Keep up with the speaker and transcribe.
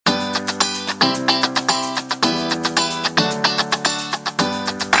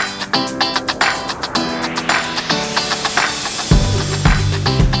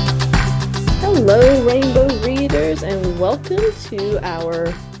to our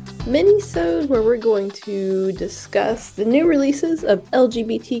Minisode where we're going to discuss the new releases of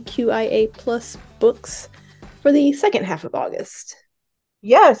LGBTQIA plus books for the second half of August.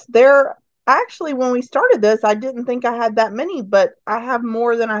 Yes, there actually, when we started this, I didn't think I had that many, but I have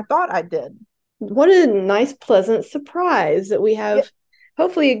more than I thought I did. What a nice, pleasant surprise that we Yeah, have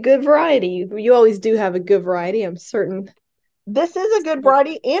hopefully a good variety. You always do have a good variety, I'm certain. this is a good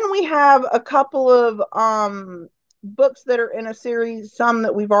variety, and we have a couple of books that are in a series, some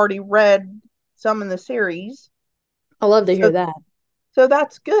that we've already read, some in the series. I love to hear So that. so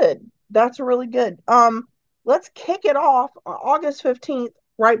that's good. That's really good. Let's kick it off on August 15th,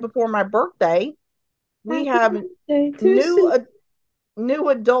 right before my birthday. We Happy have birthday to new Sue. new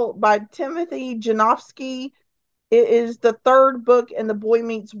adult by Timothy Janofsky. It is the third book in the Boy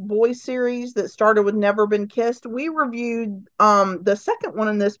Meets Boy series that started with Never Been Kissed. We reviewed the second one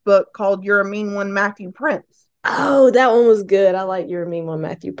in this book called You're a Mean One, Matthew Prince. Oh, that one was good. I like Your Mean One,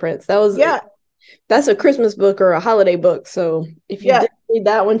 Matthew Prince. Yeah, That's a Christmas book or a holiday book. So if you yeah. did read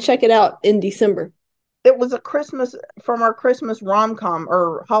that one, check it out in December. It was a Christmas from our Christmas rom com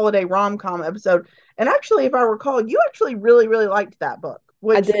or holiday rom com episode. And actually, if I recall, you actually really, really liked that book,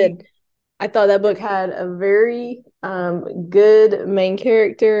 I which did. I thought that book had a very good main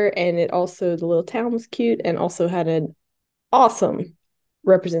character, and it also the little town was cute, and also had an awesome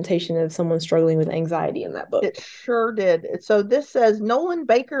representation of someone struggling with anxiety in that book. it sure did. So this says Nolan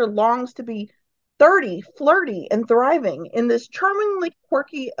Baker longs to be 30, flirty, and thriving in this charmingly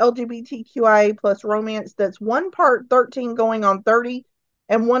quirky LGBTQIA plus romance that's one part 13 going on 30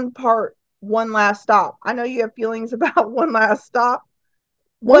 and one part One Last Stop. I know you have feelings about One Last Stop,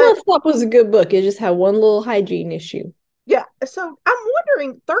 One but Last Stop was a good book. It just had one little hygiene issue. yeah. So I'm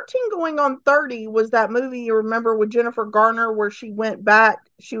wondering, 13 going on 30 was that movie you remember with Jennifer Garner where she went back,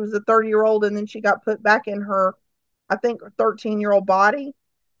 she was a 30-year-old and then she got put back in her, I think, 13-year-old body.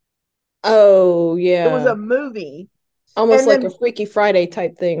 Oh It was yeah, a movie. almost And like a then, Freaky Friday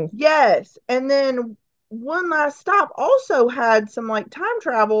type thing. yes. And then One Last Stop also had some like time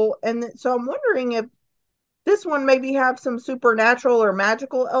travel. And so I'm wondering if this one maybe have some supernatural or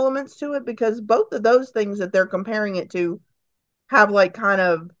magical elements to it because both of those things that they're comparing it to have like kind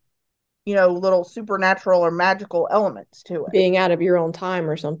of, little supernatural or magical elements to it. Being out of your own time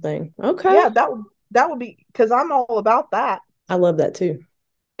or something. Okay. Yeah, that would be because I'm all about that. I love that too.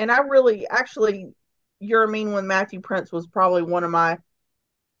 And I really actually You're a Mean One Matthew Prince was probably one of my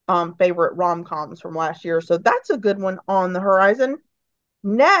favorite rom-coms from last year. So that's a good one on the horizon.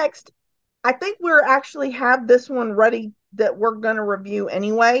 Next, I think we're actually have this one ready that we're going to review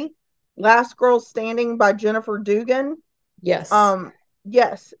anyway. Last Girl Standing by Jennifer Dugan. Yes. Um,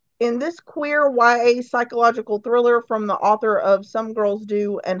 yes, in this queer YA psychological thriller from the author of Some Girls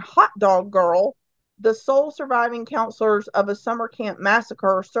Do and Hot Dog Girl, the sole surviving counselors of a summer camp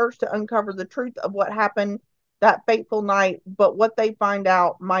massacre search to uncover the truth of what happened that fateful night, but what they find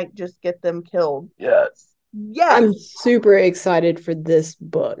out might just get them killed. Yes. I'm Yes. super excited for this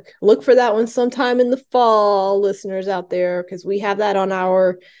book. Look for that one sometime in the fall, listeners out there, because we have that on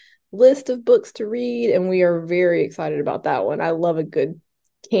our list of books to read, and we are very excited about that one. I love a good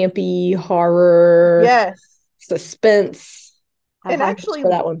campy horror Yes. suspense. I have And high hopes actually, for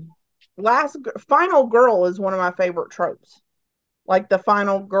that one. last final girl is one of my favorite tropes. Like the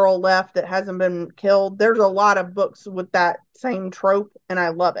final girl left that hasn't been killed. There's a lot of books with that same trope, and I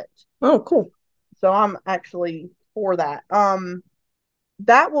love it. Oh, cool. So I'm actually for that.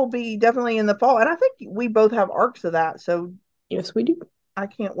 That will be definitely in the fall, and I think we both have arcs of that, so Yes, we do. I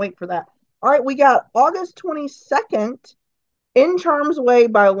can't wait for that. All right, we got August 22nd, In Charm's Way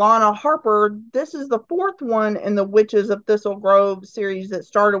by Lana Harper. This is the fourth one in the Witches of Thistle Grove series that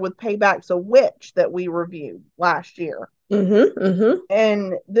started with Payback's a Witch that we reviewed last year. Mm-hmm. Mm-hmm.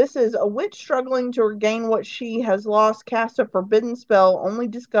 And this is a witch struggling to regain what she has lost, cast a forbidden spell, only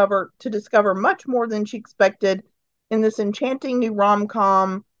discover much more than she expected in this enchanting new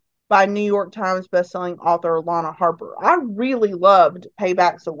rom-com by New York Times bestselling author Lana Harper. I really loved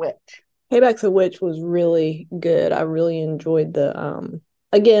Payback's a Witch. Payback's a Witch was really good. I really enjoyed the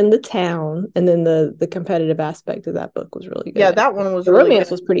again the town, and then the competitive aspect of that book was really Yeah, good. that one was The really romance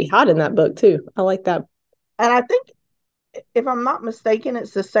good. was pretty hot in that book too. I like that. And I think, if I'm not mistaken,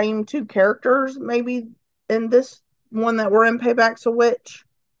 it's the same two characters maybe in this one that we're in Payback's a Witch.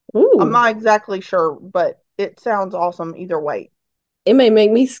 I'm Ooh, not exactly sure, but it sounds awesome either way. it may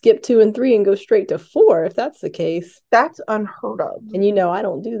make me skip 2 and 3 and go straight to 4 if that's the case. That's unheard of. And I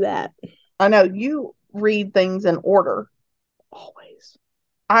don't do that I know you read things in order. always.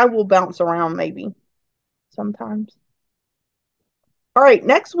 I will bounce around maybe sometimes. All right,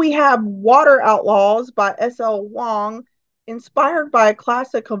 next we have Water Outlaws by S.L. Wong. Inspired by a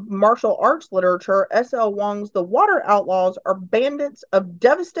classic of martial arts literature, S.L. Wong's The Water Outlaws are bandits of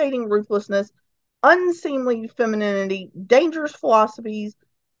devastating ruthlessness, unseemly femininity, dangerous philosophies,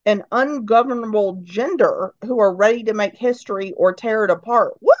 and ungovernable gender who are ready to make history or tear it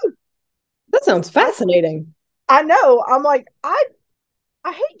apart. Woo! That sounds I, fascinating. I know. I'm like, I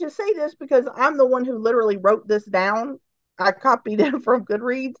hate to say this because I'm the one who literally wrote this down. I copied it from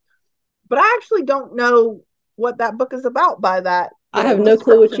Goodreads, but I actually don't know what that book is about by that I have little no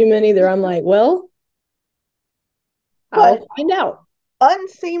clue what you description. meant either. I'm like, well, I'll But find out.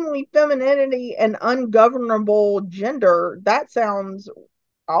 unseemly femininity and ungovernable gender, that sounds,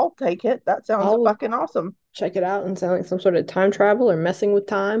 I'll take it. That sounds I'll fucking awesome. check it out and sound like some sort of time travel or messing with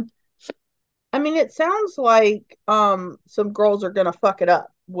time. I mean, it sounds like some girls are gonna fuck it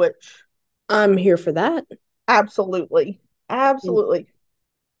up, which I'm here for that. absolutely, absolutely.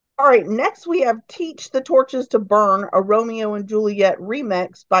 All right, next we have Teach the Torches to Burn, a Romeo and Juliet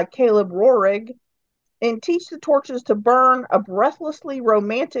remix by Caleb Rohrig, and Teach the Torches to Burn, a breathlessly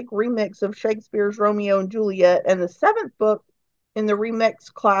romantic remix of Shakespeare's Romeo and Juliet, and the seventh book in the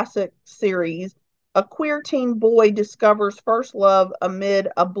remix classic series. A queer teen boy discovers first love amid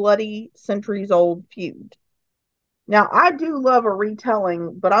a bloody centuries old feud. Now, I do love a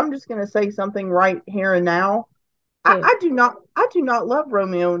retelling, but I'm just going to say something right here and now. Hmm. I do not love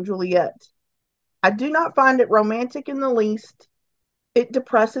Romeo and Juliet. I do not find it romantic in the least. It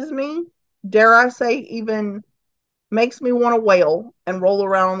depresses me. Dare I say, even makes me want to wail and roll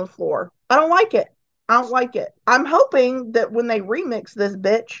around on the floor. I don't like it. I don't like it. I'm hoping that when they remix this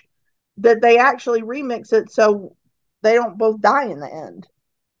bitch, that they actually remix it so they don't both die in the end.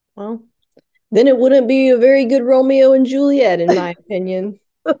 Well, then it wouldn't be a very good Romeo and Juliet, in my opinion.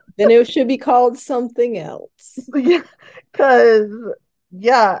 Then it should be called something else. Yeah, because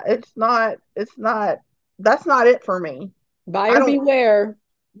yeah, it's not. That's not it for me. I Buyer don't. beware.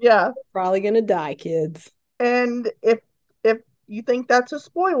 Yeah, Probably gonna die, kids. and if you think that's a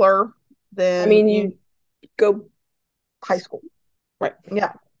spoiler, I then mean, you you go high school. right.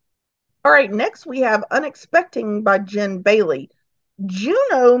 Yeah. All right, next we have Unexpecting by Jen Bailey.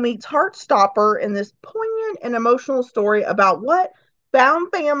 Juno meets Heartstopper in this poignant and emotional story about what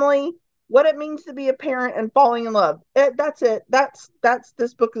found family, what it means to be a parent, and falling in love. That's it. That's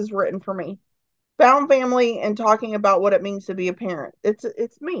this book is written for me. Found family and talking about what it means to be a parent. It's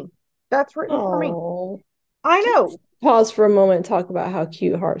me. That's written for me. Oh, I just know. pause for a moment and talk about how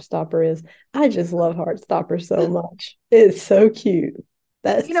cute Heartstopper is. I just love Heartstopper so much. It's so cute.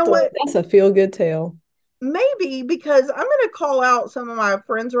 That You know story, what? that's a feel-good tale. Maybe because I'm going to call out some of my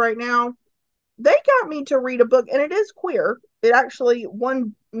friends right now. They got me to read a book, and it is queer. It actually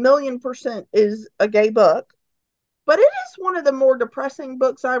 1,000,000% is a gay book, but it is one of the more depressing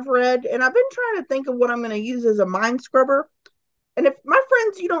books I've read. And I've been trying to think of what I'm going to use as a mind scrubber. And if my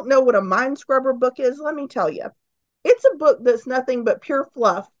friends, you don't know what a mind scrubber book is, let me tell you. It's a book that's nothing but pure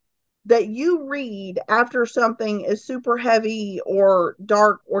fluff that you read after something is super heavy or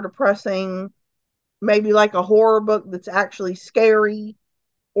dark or depressing, maybe like a horror book that's actually scary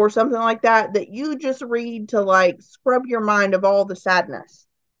or something like that, that you just read to like scrub your mind of all the sadness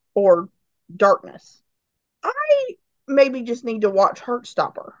or darkness. I maybe just need to watch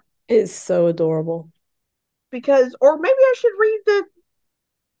Heartstopper It's so adorable. because, or maybe I should read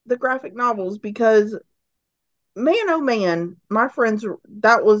the graphic novels because man, oh man, my friends,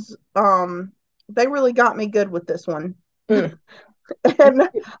 that was they really got me good with this one. Mm. You, And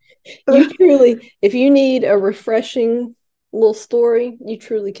you truly, if you need a refreshing little story, you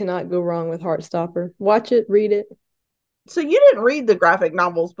truly cannot go wrong with Heartstopper. Watch it, read it. so you didn't read the graphic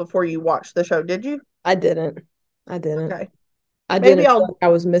novels before you watched the show, did you? I didn't. I didn't. Okay. I Maybe didn't feel I'll like I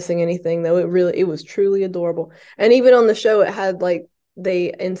was missing anything though. It was truly adorable. And even on the show, it had like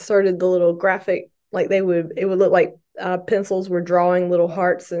they inserted the little graphic, like it would look like pencils were drawing little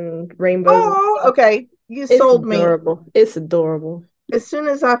hearts and rainbows and Oh, stuff. okay. You It's sold me. adorable. It's adorable. As soon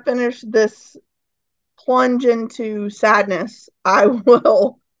as I finish this plunge into sadness, I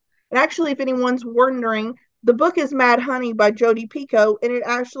will. And actually, if anyone's wondering, the book is Mad Honey by Jodi Picoult, and it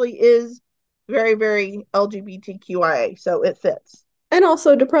actually is very, very LGBTQIA, so it fits. And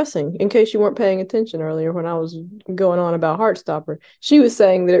also depressing, in case you weren't paying attention earlier when I was going on about Heartstopper. She was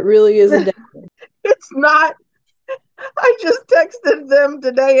saying that it really is a It's not. I just texted them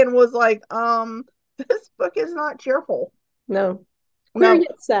today and was like, this book is not cheerful. no. Queer No,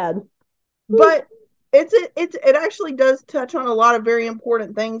 yet sad. Whew. but it actually does touch on a lot of very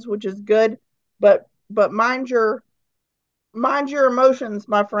important things, which is good. But mind your emotions,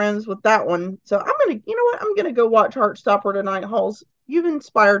 my friends, with that one. So I'm gonna, you know what? I'm gonna go watch Heartstopper tonight, Halls. You've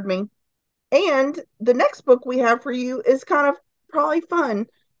inspired me. And the next book we have for you is kind of probably fun.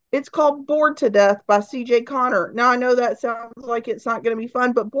 It's called Bored to Death by CJ Connor. Now, I know that sounds like it's not going to be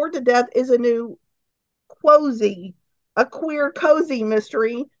fun, but Bored to Death is a new cozy, a queer cozy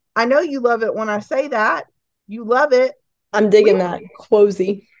mystery. I know you love it when I say that. You love it. I'm We've digging that.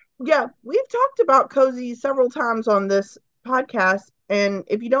 Cozy. Yeah, we've talked about cozy several times on this podcast. And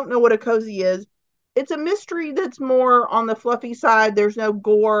if you don't know what a cozy is, it's a mystery that's more on the fluffy side. There's no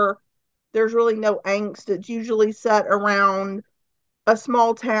gore, there's really no angst. It's usually set around a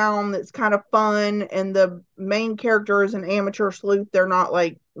small town that's kind of fun, and the main character is an amateur sleuth. They're not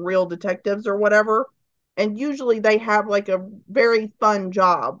like real detectives or whatever. And usually they have like a very fun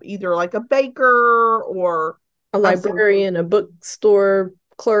job, either like a baker or A some librarian, a bookstore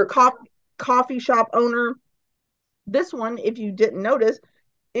clerk. coffee shop owner. This one, if you didn't notice,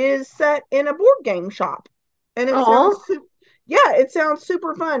 is set in a board game shop. And it sounds Oh, yeah, it sounds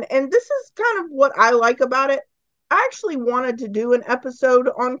super fun. And this is kind of what I like about it. I actually wanted to do an episode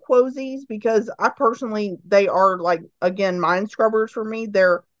on quosies because I personally, they are like, again, mind scrubbers for me.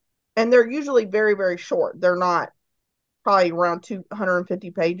 They're usually very, very short. They're not probably around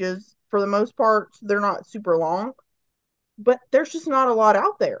 250 pages for the most part. So they're not super long, but there's just not a lot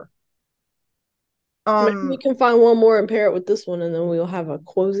out there. maybe we Um, can find one more and pair it with this one, and then we'll have a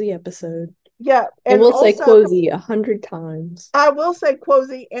cozy episode. yeah. And And we'll say also, cozy 100 times. I will say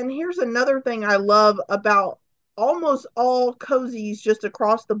cozy. And here's another thing I love about almost all cozies just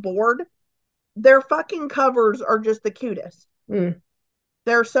across the board. Their fucking covers are just the cutest. Mm.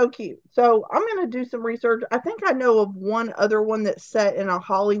 They're so cute. So I'm going to do some research. I think I know of one other one that's set in a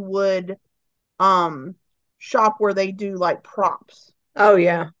Hollywood um shop where they do like props. Oh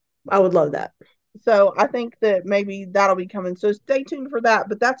yeah, I would love that. So I think that maybe that'll be coming. So stay tuned for that.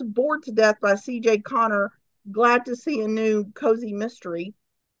 But that's Bored to Death by CJ Connor. Glad to see a new cozy mystery.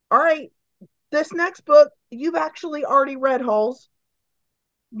 All right. This next book, you've actually already read, Halls.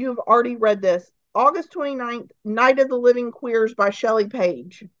 You've already read this. August 29th, Night of the Living Queers by Shelley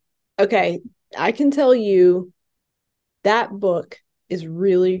Page. Okay, I can tell you that book is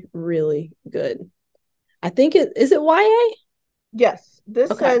really, really good. I think it is it YA? Yes,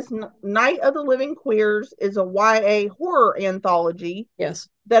 this Okay. says Night of the Living Queers is a YA horror anthology Yes.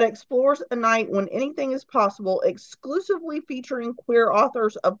 that explores a night when anything is possible, exclusively featuring queer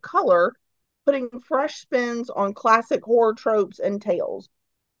authors of color, putting fresh spins on classic horror tropes and tales.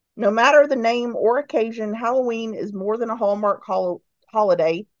 No matter the name or occasion, Halloween is more than a Hallmark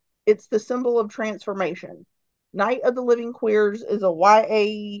holiday. It's the symbol of transformation. Night of the Living Queers is a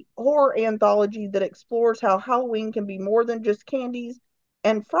YA horror anthology that explores how Halloween can be more than just candies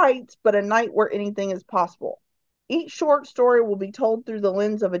and frights, but a night where anything is possible. Each short story will be told through the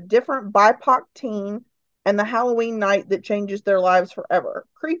lens of a different BIPOC teen and the Halloween night that changes their lives forever.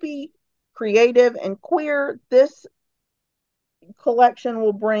 Creepy, creative, and queer, this collection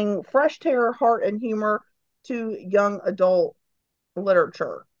will bring fresh terror, heart, and humor to young adult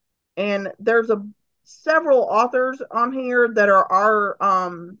literature. And there's a several authors on here that are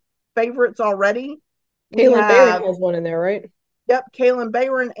our favorites already. We Caitlin Barron have has one in there, right? Kaylin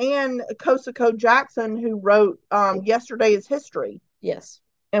Bayron and Kosako Jackson, who wrote Yesterday is History, Yes.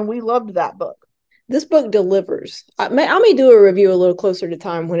 and we loved that book. This book delivers. I may do a review a little closer to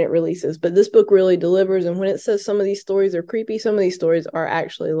time when it releases, but this book really delivers. And when it says some of these stories are creepy, some of these stories are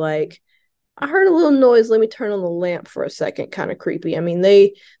actually like, I heard a little noise. Let me turn on the lamp for a second. Kind of creepy. I mean,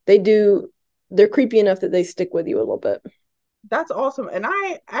 they do. They're creepy enough that they stick with you a little bit. That's awesome, and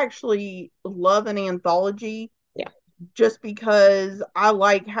I actually love an anthology Yeah. just because I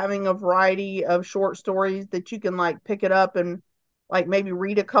like having a variety of short stories that you can like pick it up and like maybe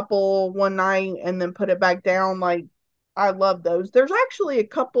read a couple one night and then put it back down. Like I love those. There's actually a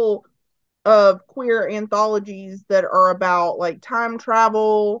couple of queer anthologies that are about like time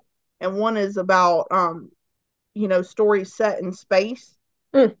travel, and one is about stories set in space.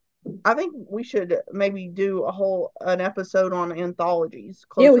 Mm. I think we should maybe do an episode on anthologies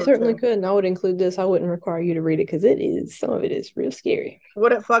Yeah, we closer certainly to could. And I would include this. I wouldn't require you to read it because some of it is real scary.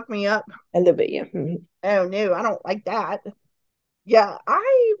 would it fuck me up. A little bit, yeah. Mhm. Oh no, I don't like that. Yeah,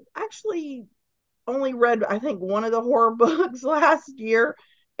 I actually only read I think one of the horror books last year,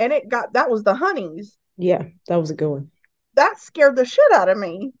 and that was The Honeys. Yeah, that was a good one. That scared the shit out of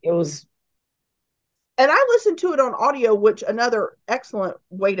me. It was, And I listened to it on audio, which another excellent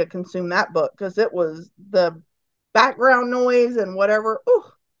way to consume that book because it was the background noise and whatever.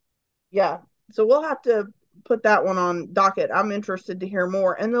 Oh, yeah. So we'll have to put that one on docket. I'm interested to hear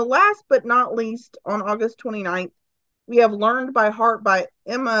more. And the last but not least, on August 29th, we have Learned by Heart by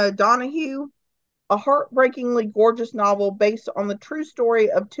Emma Donahue. a heartbreakingly gorgeous novel based on the true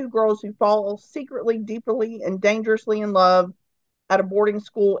story of two girls who fall secretly, deeply, and dangerously in love at a boarding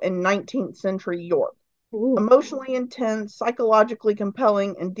school in 19th century York. Ooh. Emotionally intense, psychologically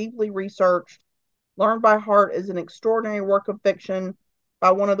compelling, and deeply researched, Learned by Heart is an extraordinary work of fiction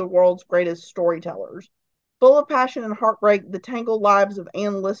by one of the world's greatest storytellers. Full of passion and heartbreak, the tangled lives of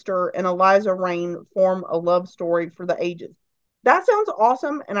Anne Lister and Eliza Rain form a love story for the ages. That sounds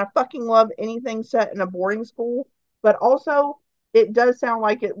awesome, and I fucking love anything set in a boarding school, but also it does sound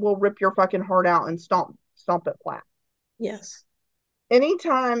like it will rip your fucking heart out and stomp it flat. Yes.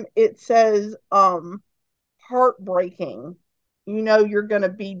 Anytime it says heartbreaking, you know you're going to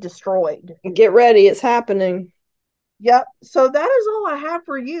be destroyed. Get ready, it's happening. Yep. So that is all I have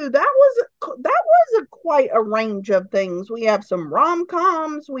for you. That was quite a range of things. We have some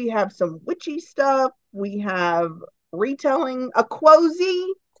rom-coms, we have some witchy stuff, we have retelling a cozy,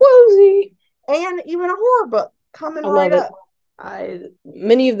 Cozy. and even a horror book coming I right love it. up.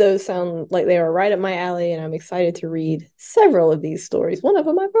 Many of those sound like they are right up my alley, and I'm excited to read several of these stories. One of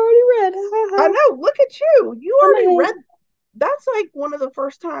them I've already read. I know. Look at you. You I'm already ahead. read. That's like one of the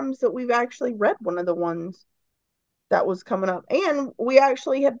first times that we've actually read one of the ones that was coming up, and we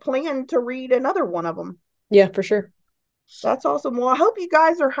actually had planned to read another one of them. Yeah, for sure. That's awesome. Well, I hope you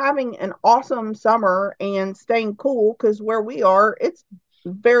guys are having an awesome summer and staying cool, because where we are, it's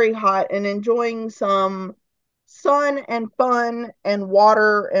very hot, and enjoying some sun and fun and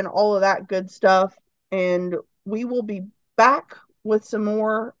water and all of that good stuff. And we will be back with some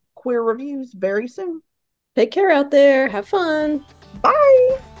more queer reviews very soon. Take care out there. Have fun.